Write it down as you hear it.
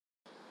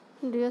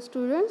Dear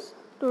students,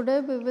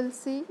 today we will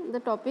see the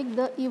topic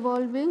the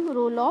evolving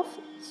role of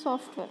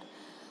software.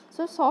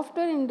 So,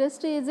 software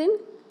industry is in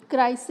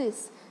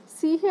crisis.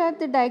 See here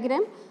the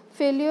diagram,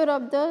 failure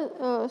of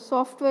the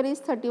software is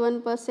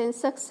 31%,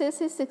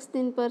 success is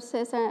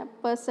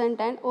 16%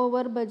 and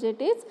over budget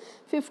is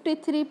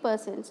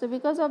 53%. So,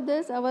 because of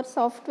this our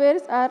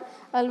softwares are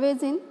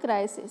always in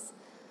crisis.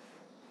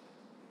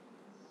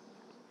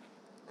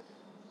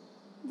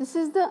 This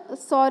is the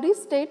sorry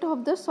state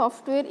of the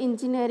software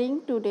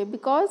engineering today,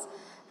 because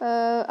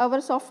our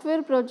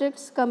software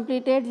projects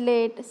completed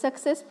late,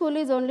 successful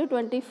is only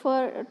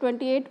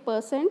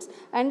 28%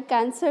 and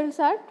cancels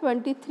are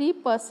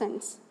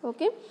 23%,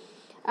 okay,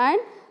 and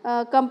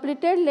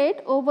completed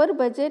late, over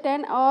budget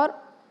and or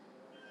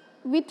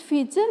with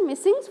feature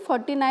missing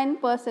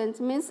 49%,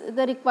 means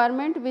the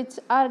requirement which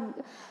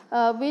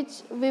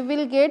we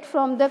will get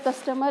from the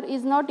customer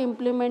is not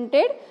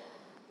implemented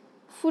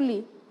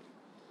fully.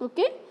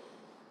 Okay.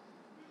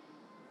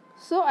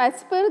 So,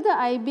 as per the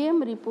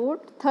IBM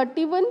report,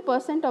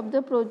 31% of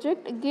the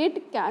project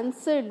get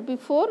cancelled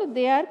before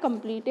they are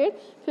completed,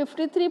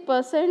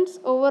 53%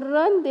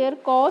 overrun their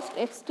cost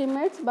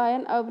estimates by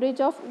an average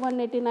of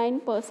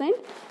 189%,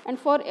 and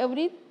for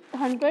every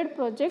 100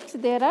 projects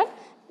there are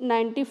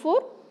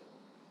 94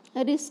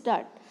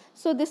 restart.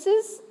 So, this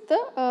is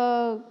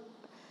the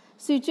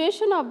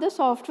situation of the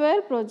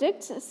software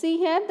projects. See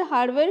here the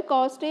hardware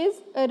cost is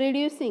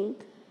reducing.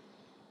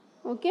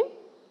 Okay.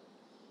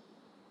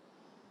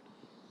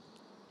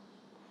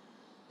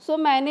 So,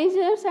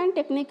 managers and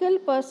technical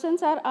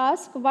persons are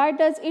asked, why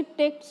does it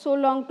take so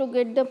long to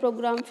get the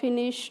program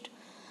finished?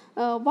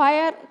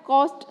 Why are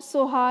costs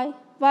so high?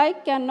 Why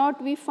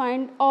cannot we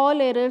find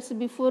all errors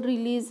before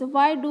release?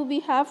 Why do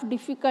we have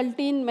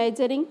difficulty in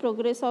measuring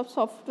progress of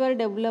software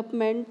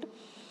development?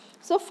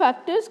 So,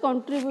 factors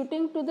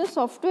contributing to the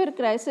software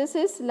crisis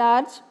is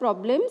large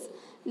problems,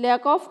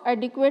 lack of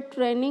adequate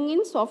training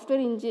in software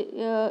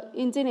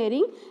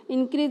engineering,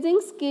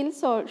 increasing skill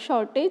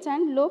shortage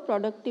and low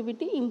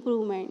productivity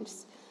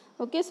improvements.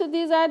 Okay, so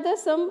these are the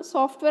some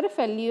software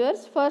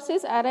failures. First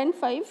is Ariane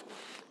 5.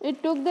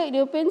 It took the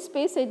European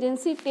Space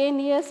Agency 10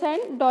 years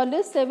and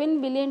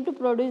 $7 billion to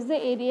produce the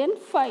Ariane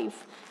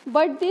 5.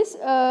 But this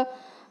a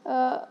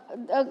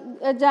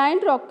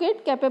giant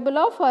rocket capable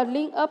of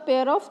hurling a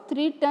pair of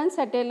 3-ton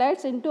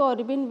satellites into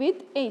orbit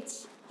with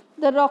H.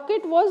 The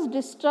rocket was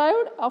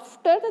destroyed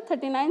after the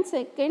 39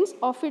 seconds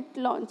of its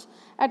launch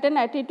at an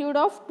altitude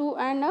of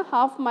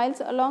 2.5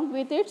 miles along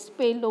with its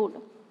payload.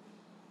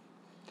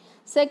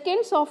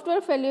 Second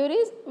software failure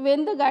is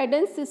when the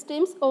guidance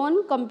system's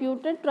own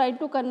computer tried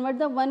to convert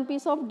the one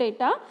piece of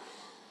data.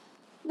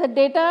 The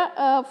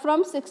data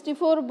from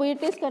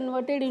 64-bit is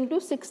converted into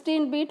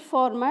 16-bit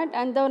format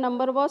and the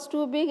number was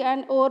too big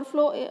and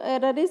overflow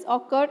error is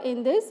occurred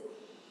in this.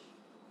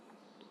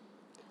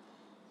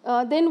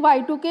 Then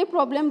Y2K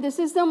problem, this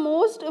is the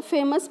most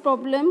famous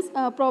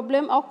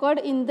problem occurred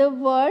in the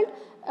world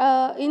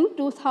in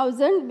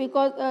 2000,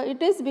 because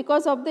it is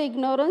because of the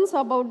ignorance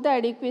about the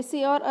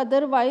adequacy or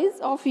otherwise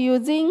of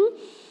using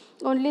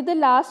only the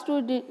last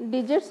two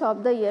digits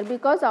of the year,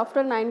 because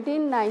after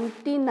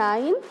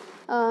 1999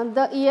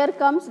 the year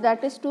comes,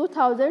 that is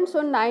 2000.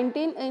 So,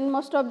 19 in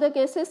most of the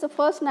cases the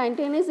first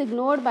 19 is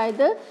ignored by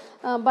the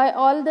by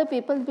all the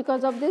people,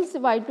 because of this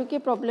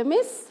Y2K problem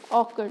is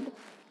occurred.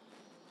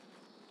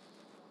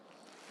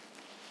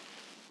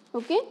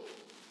 Okay.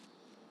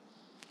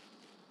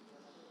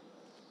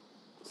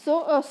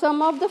 So,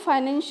 some of the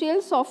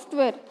financial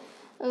software,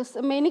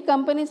 many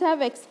companies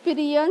have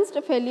experienced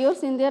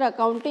failures in their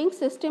accounting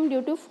system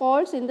due to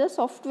faults in the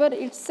software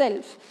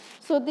itself.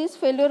 So, this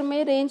failure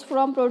may range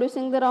from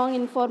producing the wrong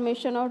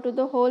information or to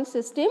the whole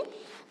system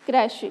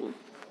crashing.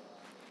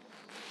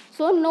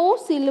 So, no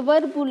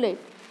silver bullet.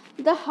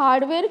 The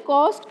hardware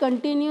cost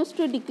continues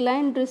to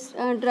decline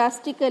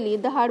drastically.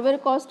 The hardware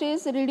cost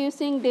is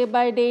reducing day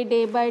by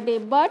day,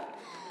 but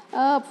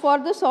for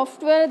the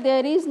software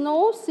there is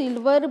no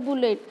silver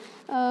bullet.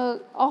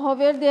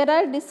 However, there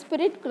are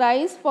disparate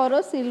cries for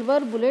a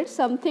silver bullet,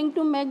 something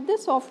to make the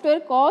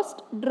software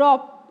cost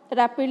drop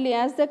rapidly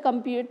as the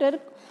computer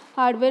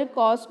hardware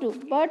cost do.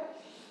 But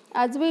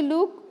as we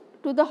look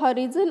to the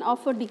horizon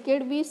of a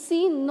decade, we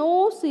see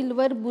no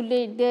silver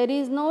bullet. There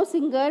is no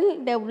single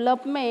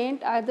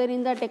development either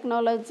in the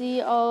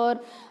technology or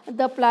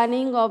the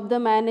planning of the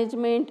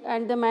management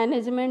and the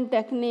management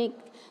technique.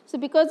 So,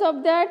 because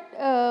of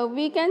that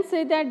we can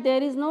say that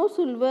there is no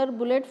silver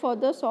bullet for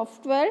the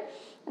software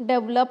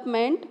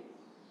development.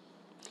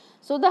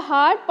 So, the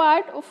hard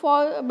part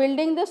for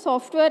building the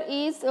software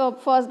is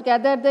first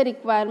gather the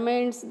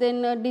requirements,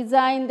 then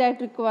design that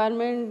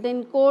requirement,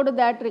 then code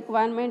that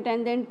requirement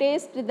and then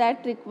test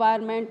that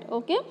requirement.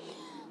 Okay.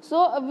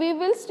 So, we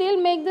will still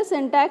make the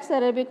syntax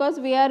error because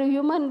we are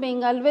human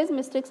being, always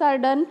mistakes are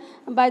done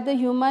by the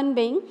human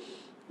being.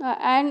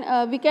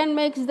 And we can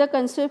make the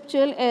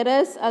conceptual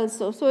errors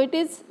also. So,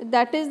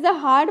 that is the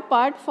hard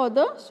part for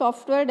the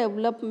software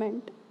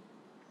development.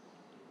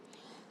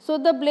 So,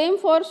 the blame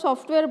for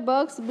software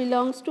bugs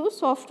belongs to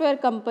software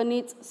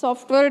companies,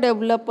 software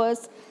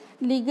developers,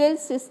 legal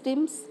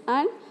systems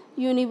and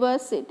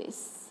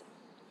universities.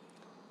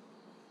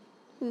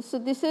 So,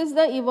 this is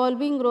the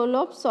evolving role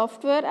of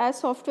software, as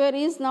software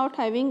is not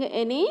having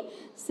any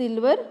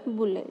silver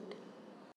bullet.